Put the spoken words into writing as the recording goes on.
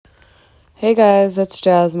Hey guys, it's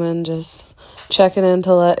Jasmine, just checking in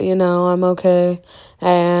to let you know I'm okay,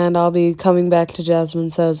 and I'll be coming back to Jasmine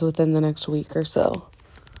Says within the next week or so.